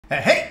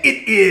Hey,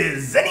 it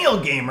is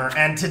Xennial Gamer,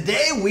 and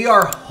today we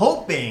are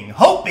hoping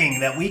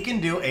that we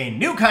can do a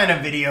new kind of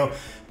video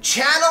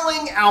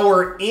channeling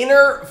our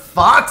inner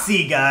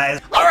Foxy, guys.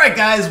 Alright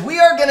guys, we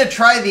are gonna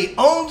try the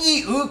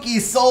Ongi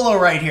Uki solo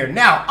right here.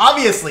 Now,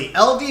 obviously,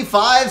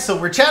 LD5, so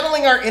we're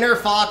channeling our inner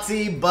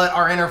Foxy, but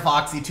our inner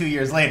Foxy 2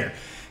 years later.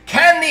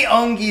 Can the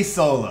Ongi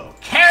solo?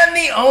 Can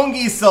the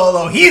Ongi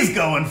solo? He's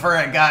going for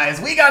it, guys.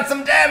 We got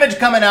some damage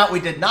coming out. We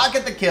did not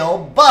get the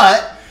kill,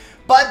 but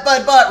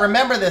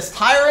remember, this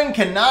Tyrant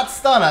cannot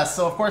stun us,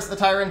 so of course the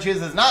Tyrant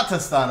chooses not to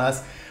stun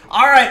us.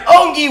 Alright,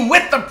 Ongi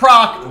with the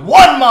proc,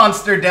 one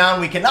monster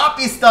down. We cannot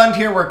be stunned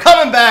here. We're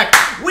coming back.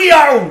 We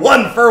are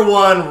 1 for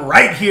 1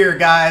 right here,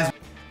 guys.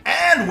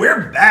 And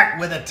we're back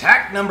with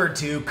attack number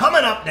 2.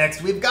 Coming up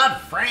next, we've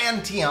got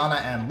Fran,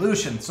 Tiana, and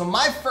Lucian. So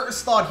my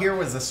first thought here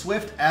was a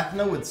Swift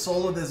Ethna would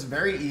solo this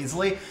very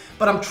easily,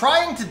 but I'm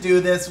trying to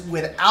do this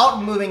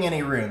without moving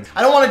any runes.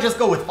 I don't want to just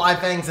go with 5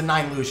 Fangs and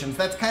 9 Lucians.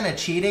 That's kind of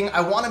cheating. I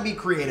want to be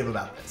creative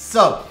about this.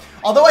 So,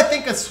 although I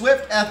think a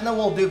Swift Ethna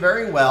will do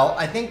very well,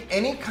 I think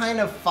any kind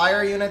of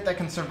fire unit that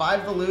can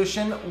survive the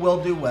Lucian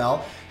will do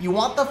well. You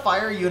want the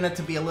fire unit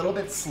to be a little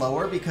bit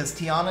slower because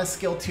Tiana's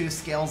skill 2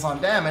 scales on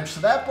damage,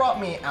 so that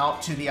brought me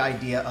out to the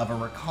idea of a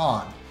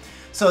Rakan.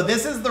 So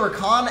this is the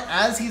Rakan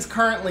as he's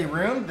currently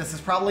ruined. This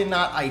is probably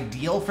not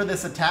ideal for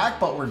this attack,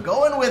 but we're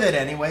going with it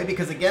anyway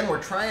because again,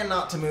 we're trying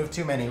not to move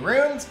too many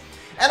runes.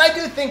 And I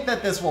do think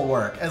that this will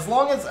work as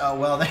long as, oh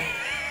well,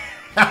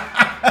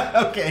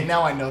 okay,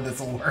 now I know this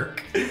will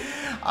work.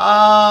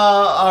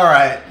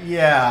 Alright,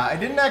 yeah, I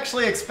didn't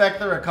actually expect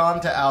the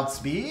Rakan to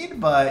outspeed,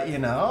 but you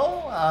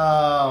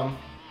know,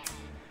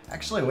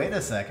 actually, wait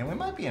a second, we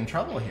might be in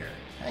trouble here.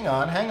 Hang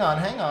on.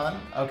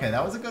 Okay,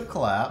 that was a good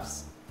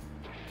collapse.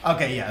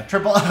 Okay, yeah,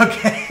 triple,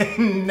 okay,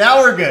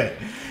 now we're good.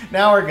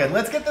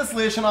 Let's get this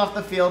Lucian off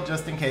the field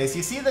just in case.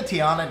 You see the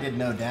Tiana did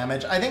no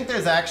damage. I think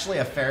there's actually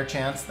a fair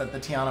chance that the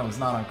Tiana was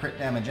not on crit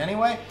damage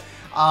anyway.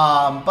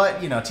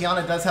 But, you know,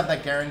 Tiana does have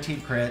that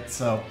guaranteed crit,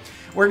 so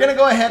we're going to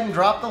go ahead and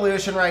drop the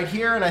Lucian right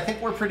here, and I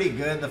think we're pretty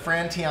good. The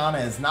Fran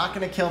Tiana is not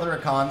going to kill the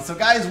Rakan. So,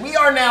 guys, we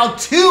are now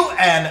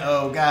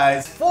 2-0,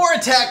 guys. For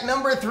attack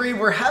number 3,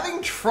 we're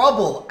having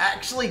trouble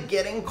actually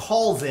getting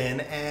calls in,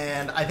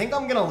 and I think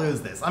I'm going to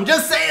lose this. I'm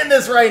just saying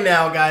this right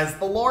now, guys.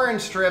 The Lauren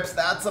strips,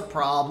 that's a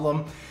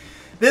problem.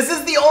 This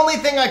is the only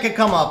thing I could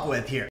come up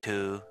with here.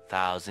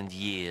 2,000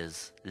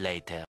 years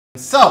later.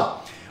 So,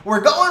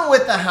 we're going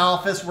with the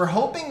Halfus. We're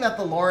hoping that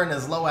the Lauren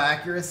is low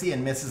accuracy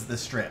and misses the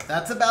strip.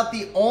 That's about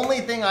the only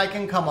thing I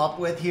can come up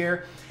with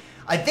here.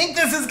 I think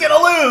this is going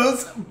to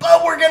lose,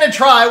 but we're going to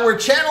try. We're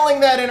channeling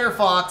that inner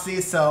Foxy,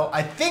 so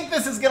I think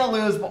this is going to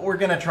lose, but we're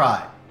going to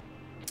try.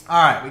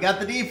 Alright, we got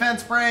the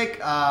defense break.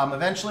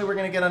 Eventually we're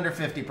going to get under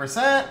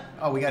 50%.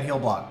 Oh, we got heal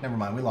block. Never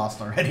mind, we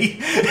lost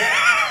already.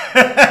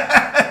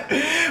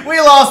 We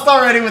lost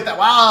already with that.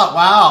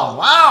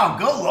 Wow.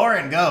 Go,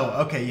 Lauren, go.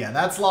 Okay, yeah,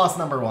 that's loss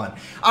number 1.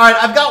 All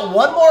right, I've got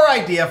one more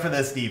idea for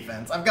this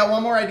defense. And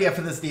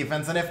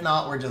if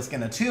not, we're just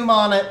going to tomb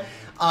on it.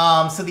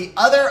 So the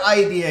other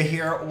idea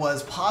here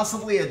was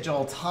possibly a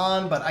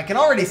Jolton, but I can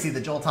already see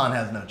that Jolton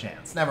has no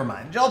chance. Never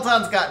mind.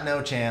 Jolton's got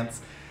no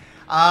chance.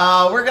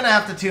 We're going to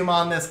have to tomb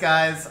on this,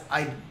 guys.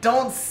 I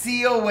don't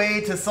see a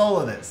way to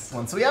solo this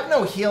one. So we have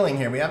no healing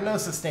here. We have no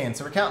sustain.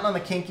 So we're counting on the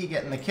Kinky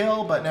getting the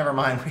kill, but never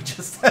mind. We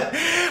just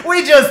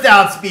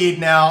outspeed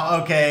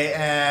now. Okay,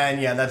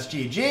 and yeah, that's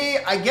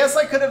GG. I guess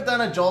I could have done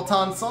a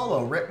Jolton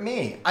solo. Rip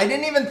me. I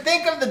didn't even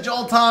think of the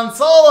Jolton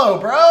solo,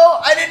 bro.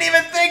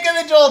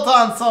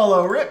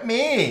 Rip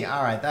me.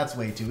 All right, that's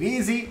way too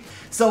easy.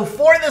 So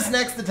for this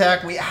next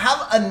attack, we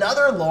have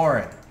another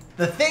Lauren.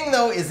 The thing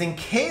though is in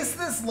case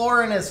this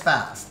Lauren is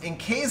fast,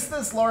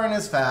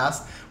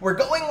 we're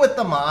going with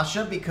the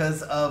Masha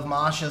because of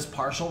Masha's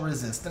partial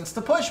resistance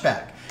to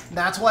pushback.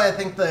 That's why I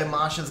think the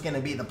Masha is going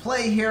to be the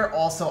play here.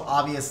 Also,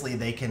 obviously,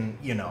 they can,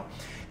 you know,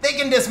 they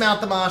can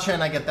dismount the Masha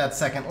and I get that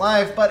second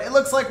life, but it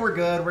looks like we're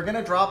good. We're going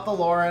to drop the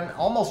Lauren,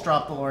 almost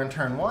dropped the Lauren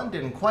turn 1,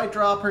 didn't quite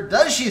drop her.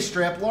 Does she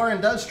strip? Lauren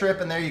does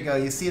strip, and there you go.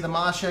 You see the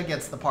Masha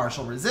gets the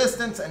partial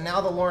resistance, and now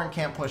the Lauren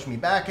can't push me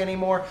back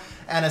anymore.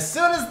 And as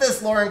soon as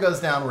this Lauren goes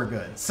down, we're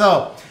good.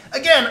 So,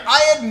 again,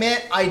 I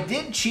admit I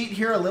did cheat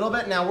here a little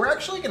bit. Now, we're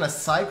actually going to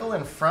cycle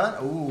in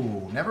front.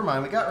 Ooh, never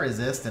mind. We got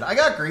resisted. I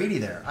got greedy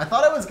there. I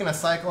thought I was going to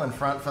cycle in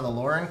front for the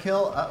Lauren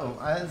kill. Uh-oh,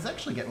 I was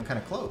actually getting kind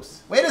of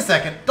close. Wait a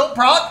second. Don't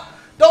proc.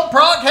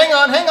 Hang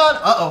on.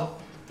 Uh-oh. All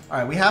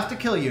right, we have to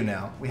kill you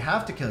now.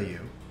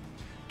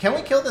 Can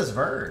we kill this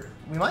Verd?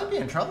 We might be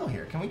in trouble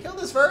here. Can we kill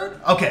this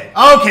Verd? Okay,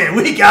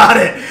 we got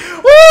it.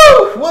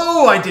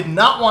 Woo! I did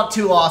not want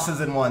 2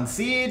 losses in 1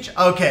 siege.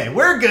 Okay,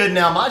 we're good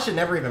now. Masha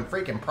never even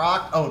freaking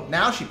proc. Oh,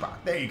 now she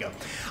proc. There you go.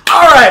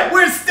 All right,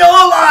 we're still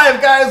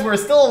alive, guys.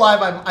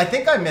 I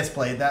think I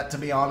misplayed that, to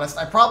be honest.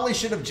 I probably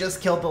should have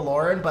just killed the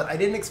Lauren, but I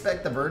didn't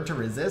expect the Verd to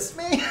resist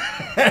me.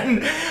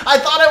 And I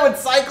thought I would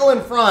cycle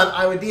in front.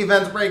 I would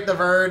defense break the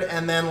Verd,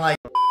 and then, like...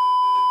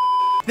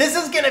 This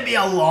is going to be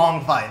a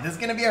long fight. This is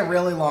going to be a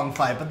really long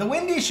fight, but the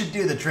Windy should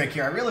do the trick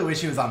here. I really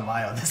wish he was on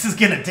Bio. This is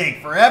going to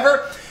take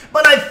forever.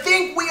 But I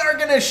think we are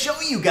going to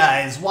show you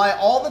guys why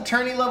all the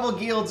tourney level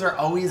guilds are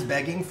always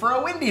begging for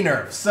a Windy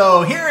nerf.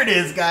 So here it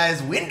is,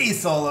 guys. Windy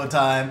solo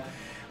time.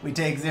 We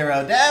take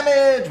 0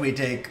 damage. We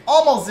take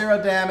almost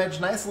 0 damage.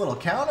 Nice little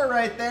counter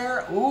right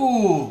there.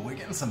 Ooh, we're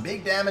getting some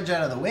big damage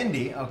out of the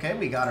Windy. Okay,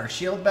 we got our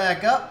shield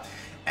back up.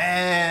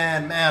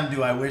 And man,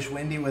 do I wish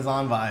Windy was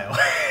on bio.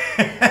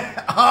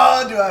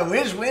 Oh, do I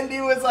wish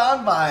Windy was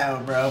on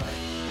bio, bro.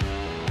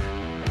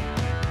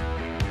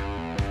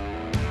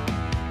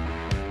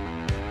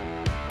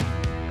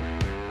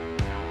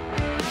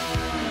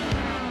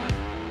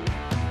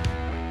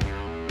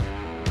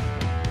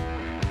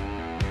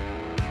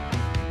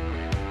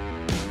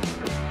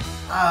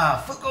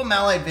 Fuko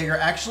Malite Vigor.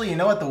 Actually, you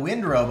know what? The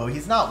Wind Robo,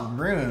 he's not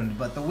ruined,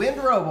 but the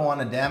Wind Robo on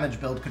a damage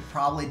build could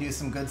probably do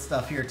some good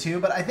stuff here too,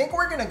 but I think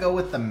we're going to go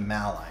with the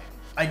Malite.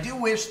 I do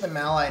wish the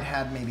Malite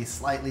had maybe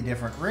slightly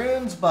different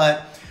runes,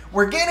 but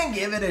we're going to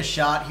give it a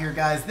shot here,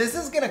 guys. This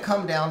is going to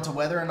come down to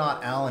whether or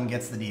not Alan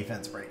gets the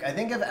defense break. I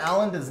think if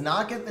Alan does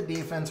not get the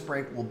defense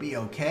break, we'll be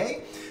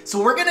okay.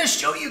 So we're going to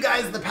show you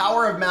guys the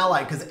power of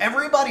Malite, because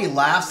everybody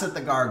laughs at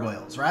the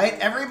gargoyles, right?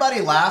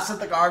 Everybody laughs at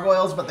the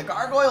gargoyles, but the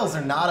gargoyles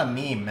are not a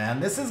meme, man.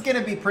 This is going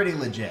to be pretty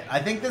legit. I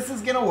think this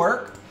is going to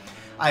work.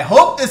 I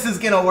hope this is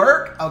going to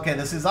work. Okay,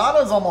 the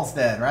Susano's almost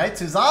dead, right?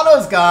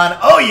 Susano's gone.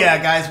 Oh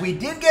yeah, guys, we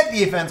did get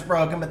defense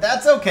broken, but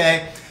that's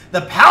okay.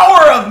 The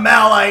power of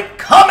Malite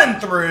coming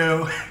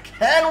through.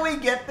 Can we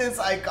get this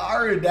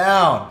Ikaru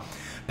down?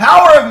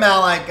 Power of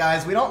Malite,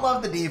 guys. We don't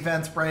love the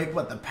defense break,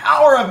 but the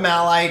power of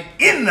Malite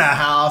in the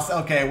house.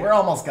 Okay, we're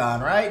almost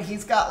gone, right?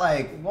 He's got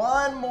like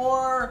one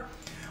more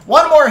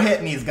hit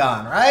and he's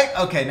gone, right?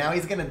 Okay, now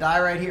he's gonna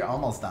die right here.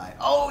 Almost died.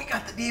 Oh, we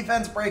got the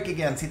defense break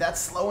again. See, that's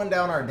slowing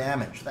down our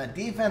damage. That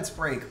defense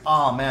break,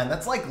 oh man,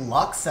 that's like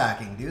luck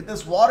sacking, dude.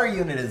 This water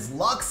unit is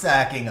luck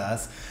sacking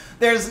us.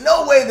 There's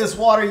no way this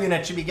water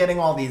unit should be getting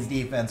all these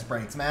defense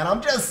breaks, man.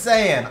 I'm just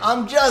saying.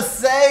 I'm just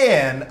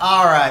saying.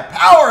 All right,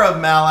 power of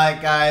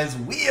Malite, guys.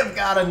 We have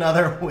got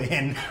another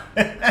win.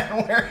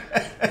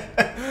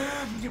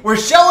 We're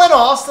showing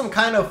off some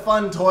kind of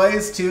fun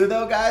toys too,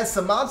 though, guys.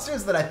 Some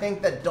monsters that I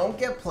think that don't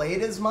get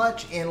played as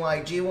much in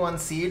like G1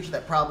 Siege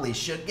that probably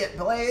should get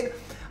played.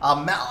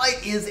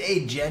 Malite is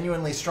a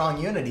genuinely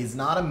strong unit. He's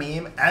not a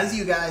meme, as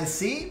you guys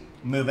see.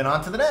 Moving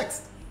on to the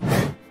next.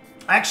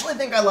 I actually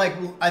think I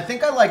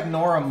like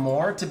Nora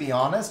more, to be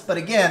honest. But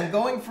again,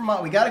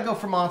 we got to go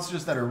for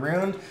monsters that are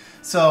ruined.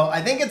 So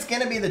I think it's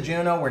going to be the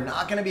Juno. We're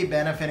not going to be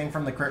benefiting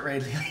from the crit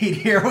rate lead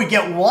here. We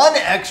get 1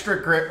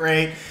 extra crit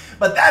rate,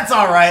 but that's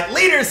all right.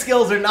 Leader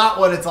skills are not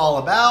what it's all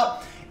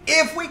about.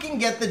 If we can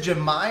get the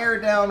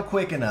Jemire down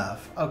quick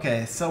enough.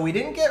 Okay, so we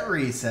didn't get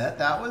reset.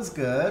 That was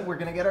good. We're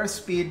going to get our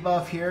speed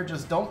buff here.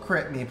 Just don't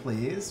crit me,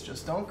 please.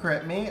 Just don't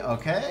crit me.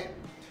 Okay.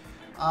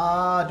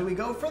 Do we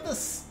go for the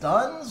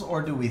stuns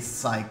or do we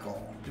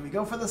cycle? Do we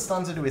go for the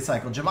stuns or do we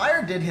cycle?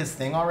 Jemire did his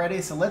thing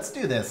already, so let's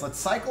do this. Let's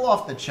cycle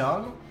off the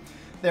Chung.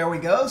 There we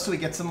go, so we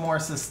get some more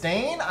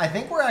sustain. I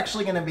think we're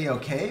actually going to be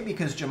okay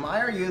because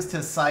Jemire used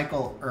his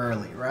cycle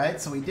early, right?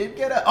 So we did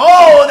get a...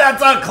 Oh,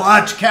 that's a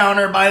clutch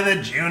counter by the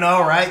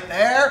Juno right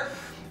there.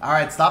 All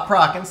right, stop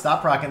procking,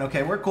 stop procking.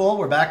 Okay, we're cool.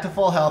 We're back to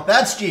full health.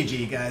 That's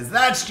GG, guys.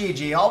 That's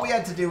GG. All we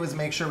had to do was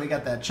make sure we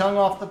got that Chung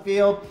off the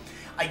field.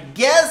 I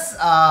guess,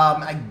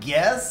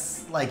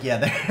 like, yeah,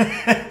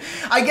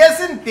 I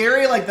guess in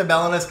theory, like, the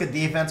Belinus could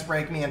defense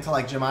break me into,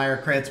 like,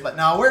 Jemire crits, but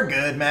no, we're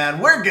good, man.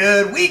 We're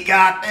good. We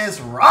got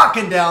this.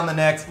 Rocking down the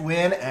next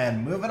win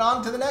and moving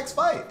on to the next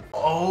fight.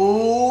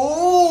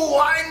 Oh,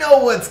 I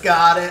know what's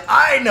got it.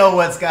 I know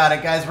what's got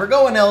it, guys. We're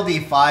going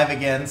LD5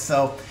 again,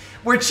 so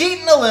we're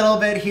cheating a little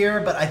bit here,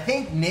 but I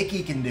think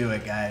Nikki can do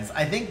it, guys.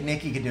 I think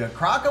Nikki can do it.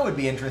 Kraka would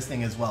be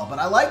interesting as well, but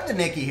I like the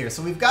Nikki here.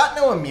 So we've got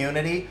no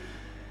immunity.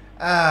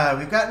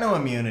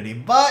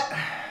 But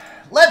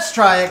let's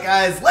try it,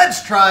 guys.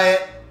 Let's try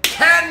it.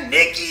 Can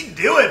Nikki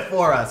do it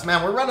for us?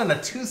 Man, we're running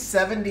a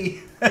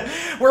 270.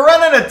 We're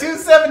running a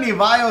 270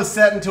 Vio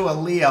set into a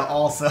Leo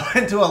also.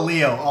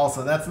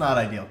 That's not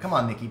ideal. Come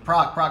on, Nikki.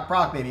 Proc, proc,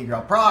 proc, baby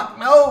girl. Proc.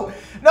 No.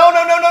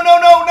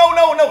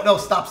 No.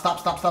 Stop.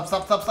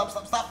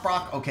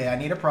 Proc. Okay, I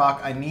need a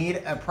proc. I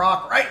need a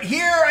proc right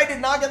here. I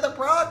did not get the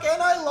proc and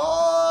I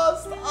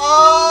lost.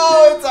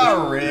 Oh, it's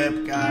a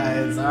rip,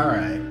 guys. All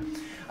right.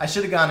 I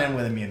should have gone in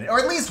with immunity, or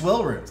at least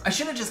will runes. I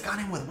should have just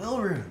gone in with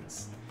will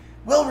runes.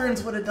 Will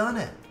runes would have done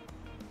it.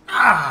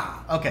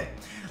 Okay.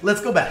 Let's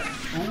go back.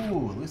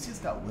 Ooh, Lucia's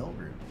got will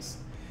runes.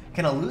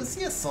 Can a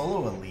Lucia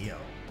solo a Leo?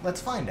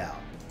 Let's find out.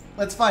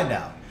 Let's find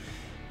out.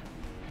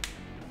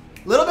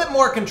 A little bit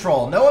more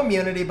control. No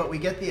immunity, but we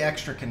get the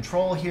extra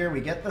control here.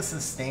 We get the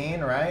sustain,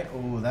 right?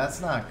 Ooh,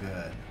 that's not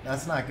good.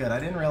 That's not good. I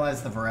didn't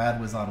realize the Varad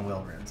was on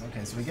will runes.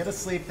 Okay, so we get a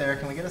sleep there.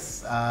 Can we get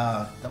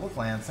a double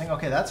glancing?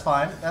 Okay, that's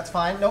fine. That's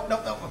fine. Nope.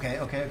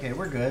 Okay.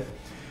 We're good.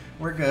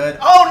 We're good.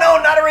 Oh,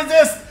 no, not a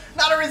resist.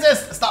 Not a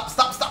resist. Stop.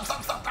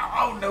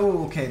 Oh,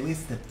 no. Okay, at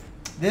least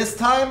this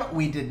time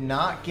we did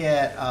not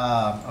get...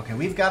 okay,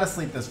 we've got to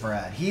sleep this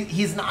Varad.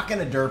 He's not going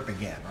to derp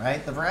again,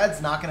 right? The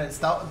Varad's not going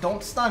to...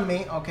 Don't stun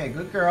me. Okay,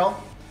 good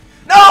girl.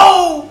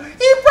 No!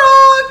 He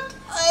procced!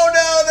 Oh,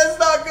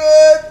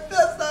 good.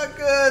 That's not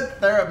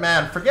good.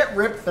 Man, forget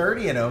rip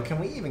 30-0. Can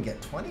we even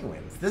get 20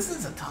 wins? This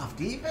is a tough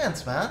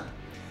defense, man.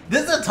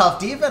 This is a tough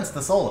defense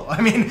to solo.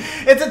 I mean,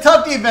 it's a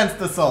tough defense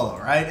to solo,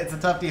 right? It's a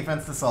tough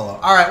defense to solo.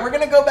 All right, we're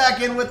going to go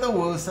back in with the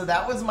Wusa.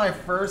 That was my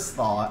first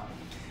thought.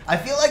 I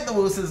feel like the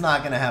Wusa is not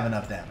going to have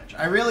enough damage.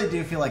 I really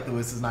do feel like the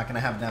Wusa is not going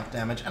to have enough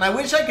damage. And I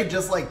wish I could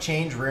just, like,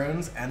 change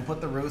runes and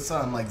put the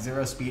Wusa on, like,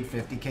 0 speed,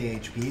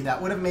 50k HP.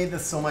 That would have made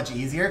this so much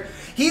easier.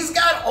 He's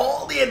got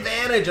all the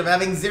advantage of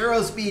having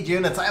 0 speed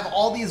units. I have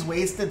all these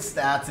wasted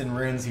stats in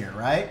runes here,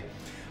 right?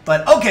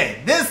 But,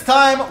 okay, this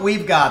time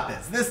we've got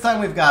this. This time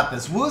we've got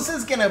this.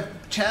 Wusa's going to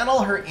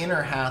channel her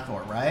inner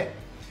Hathor, right?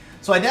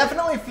 So I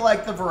definitely feel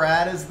like the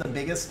Varad is the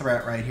biggest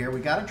threat right here. We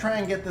got to try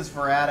and get this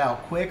Varad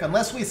out quick,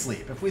 unless we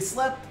sleep. If we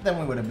slept, then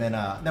we would have been,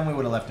 then we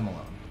would have left him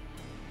alone.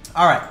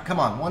 All right, come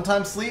on, one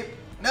time sleep.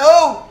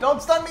 No,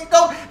 don't stun me.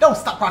 Don't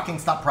stop procking,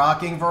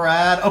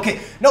 Varad. Okay,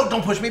 no,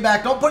 don't push me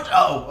back. Don't push.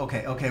 Oh,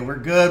 okay, we're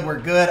good,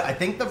 we're good. I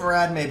think the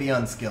Varad may be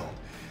unskilled.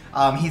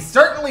 He's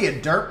certainly a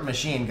derp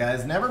machine,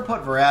 guys. Never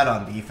put Varad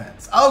on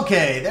defense.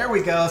 Okay, there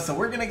we go. So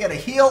we're going to get a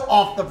heal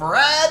off the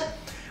Varad.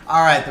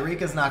 All right, the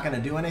Rika's not going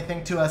to do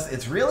anything to us.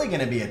 It's really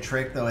going to be a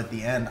trick, though, at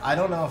the end. I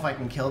don't know if I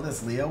can kill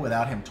this Leo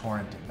without him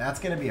torrenting. That's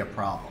going to be a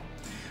problem.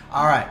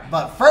 All right,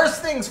 but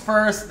first things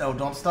first. No,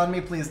 don't stun me,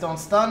 please. Don't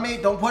stun me.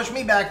 Don't push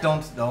me back.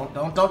 Don't.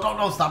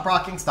 Stop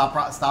rocking. Stop.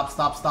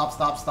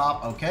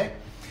 Okay.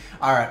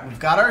 All right, we've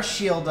got our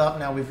shield up.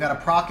 Now we've got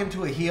to proc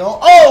into a heal.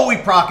 Oh, we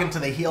proc into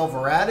the heal.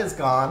 Varad is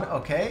gone.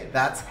 Okay,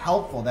 that's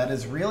helpful. That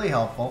is really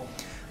helpful.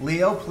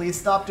 Leo, please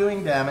stop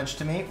doing damage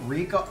to me.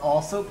 Rika,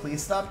 also,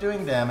 please stop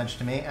doing damage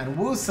to me. And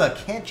Wusa,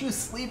 can't you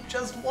sleep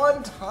just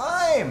one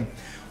time?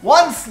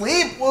 One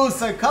sleep,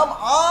 Wusa, come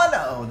on.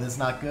 Oh, this is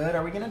not good.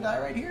 Are we going to die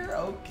right here?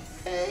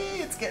 Okay,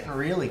 it's getting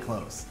really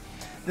close.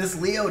 This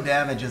Leo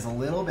damage is a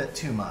little bit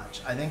too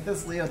much. I think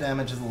this Leo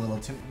damage is a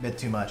little bit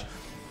too much.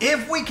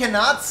 If we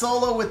cannot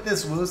solo with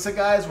this Wusa,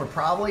 guys, we're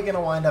probably going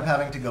to wind up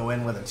having to go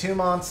in with a 2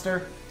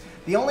 monster.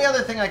 The only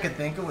other thing I could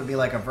think of would be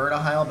like a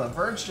Vertihile, but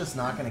Vert's just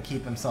not going to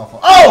keep himself...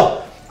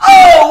 Oh!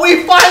 Oh!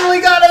 We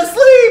finally got to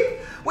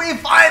sleep! We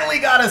finally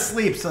got to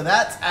sleep! So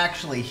that's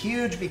actually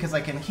huge because I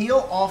can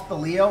heal off the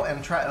Leo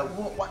and try...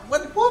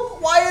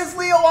 Why is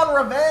Leo on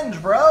revenge,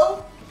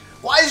 bro?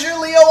 Why is your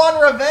Leo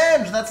on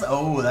revenge? That's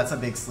a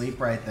big sleep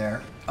right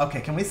there.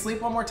 Okay, can we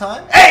sleep one more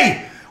time?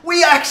 Hey!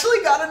 We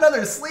actually got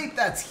another sleep.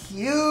 That's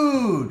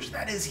huge.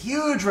 That is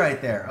huge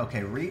right there.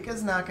 Okay,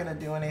 Rika's not going to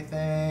do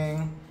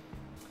anything.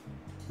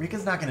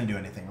 Rika's not going to do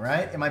anything,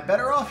 right? Am I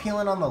better off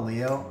healing on the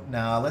Leo?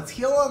 No, let's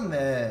heal on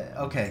the...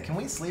 Okay, can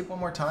we sleep one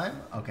more time?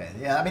 Okay,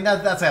 yeah, I mean,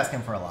 that's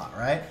asking for a lot,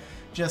 right?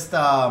 Just,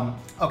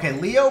 okay,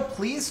 Leo,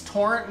 please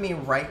torrent me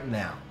right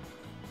now.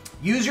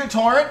 Use your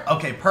torrent.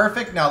 Okay,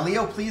 perfect. Now,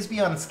 Leo, please be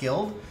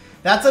unskilled.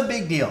 That's a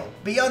big deal.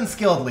 Be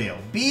unskilled, Leo.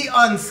 Be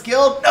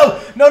unskilled.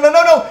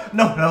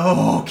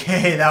 No.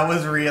 Okay, that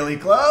was really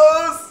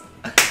close.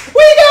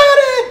 We got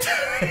it!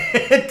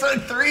 It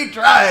took 3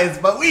 tries,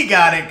 but we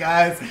got it,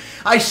 guys.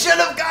 I should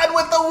have gone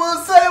with the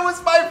Wusa. It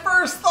was my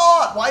first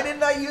thought. Why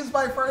didn't I use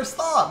my first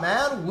thought,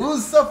 man?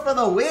 Wusa for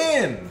the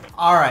win.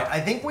 All right, I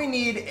think we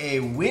need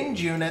a wind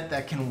unit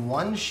that can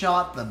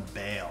one-shot the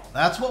Bale.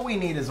 That's what we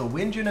need, is a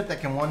wind unit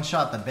that can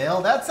one-shot the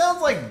Bale. That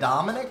sounds like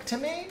Dominic to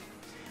me.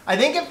 I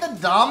think if the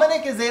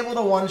Dominic is able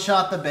to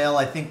one-shot the Bale,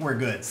 I think we're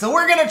good. So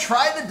we're going to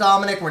try the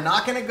Dominic. We're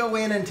not going to go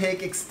in and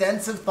take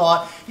extensive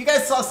thought. You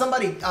guys saw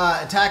somebody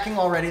attacking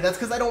already. That's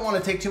because I don't want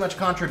to take too much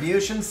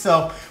contribution.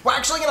 So we're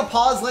actually going to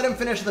pause, let him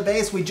finish the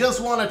base. We just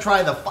want to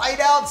try the fight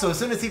out. So as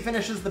soon as he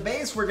finishes the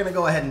base, we're going to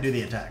go ahead and do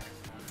the attack.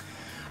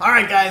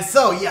 Alright guys,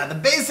 so yeah, the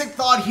basic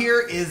thought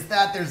here is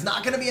that there's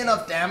not going to be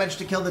enough damage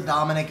to kill the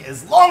Dominic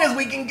as long as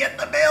we can get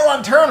the Bale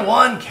on turn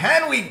 1.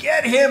 Can we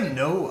get him?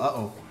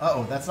 No.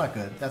 That's not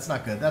good. That's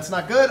not good. That's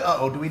not good.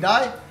 Do we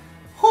die?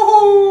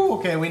 Woohoo!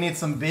 Okay, we need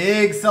some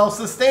big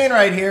self-sustain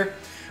right here.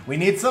 We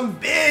need some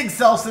big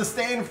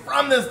self-sustain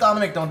from this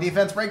Dominic. Don't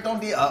defense break, don't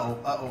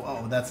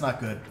that's not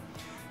good.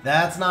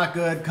 That's not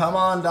good. Come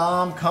on,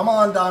 Dom. Come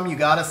on, Dom. You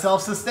gotta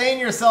self-sustain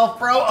yourself,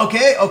 bro.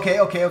 Okay.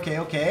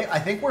 I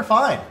think we're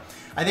fine.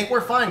 I think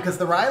we're fine, because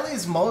the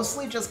Riley's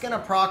mostly just going to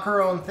proc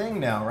her own thing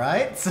now,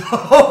 right? So,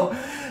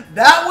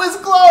 that was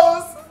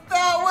close.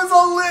 That was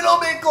a little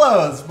bit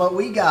close, but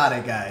we got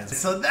it, guys.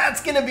 So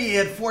that's going to be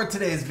it for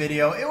today's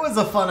video. It was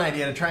a fun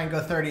idea to try and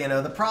go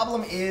 30-0. The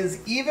problem is,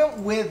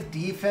 even with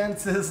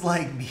defenses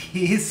like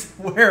these,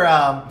 we're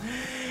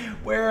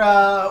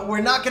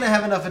not going to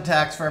have enough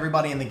attacks for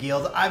everybody in the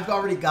guild. I've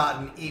already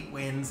gotten 8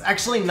 wins.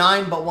 Actually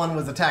 9, but 1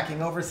 was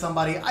attacking over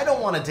somebody. I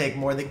don't want to take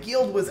more. The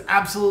guild was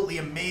absolutely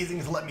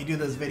amazing to let me do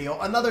this video.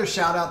 Another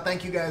shout out.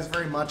 Thank you guys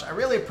very much. I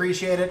really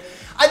appreciate it.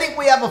 I think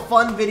we have a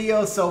fun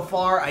video so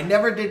far. I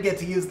never did get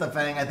to use the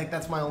Fang. I think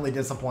that's my only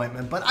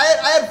disappointment. But I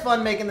had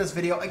fun making this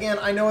video. Again,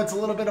 I know it's a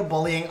little bit of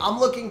bullying. I'm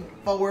looking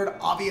forward,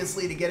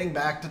 obviously, to getting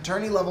back to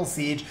Tourney level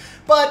siege.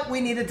 But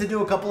we needed to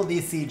do a couple of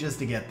these sieges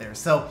to get there.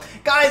 So,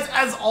 guys,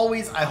 as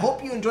always, I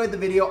hope you enjoyed the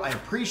video. I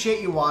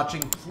appreciate you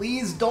watching.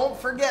 Please don't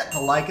forget to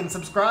like and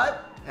subscribe,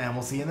 and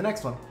we'll see you in the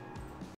next one.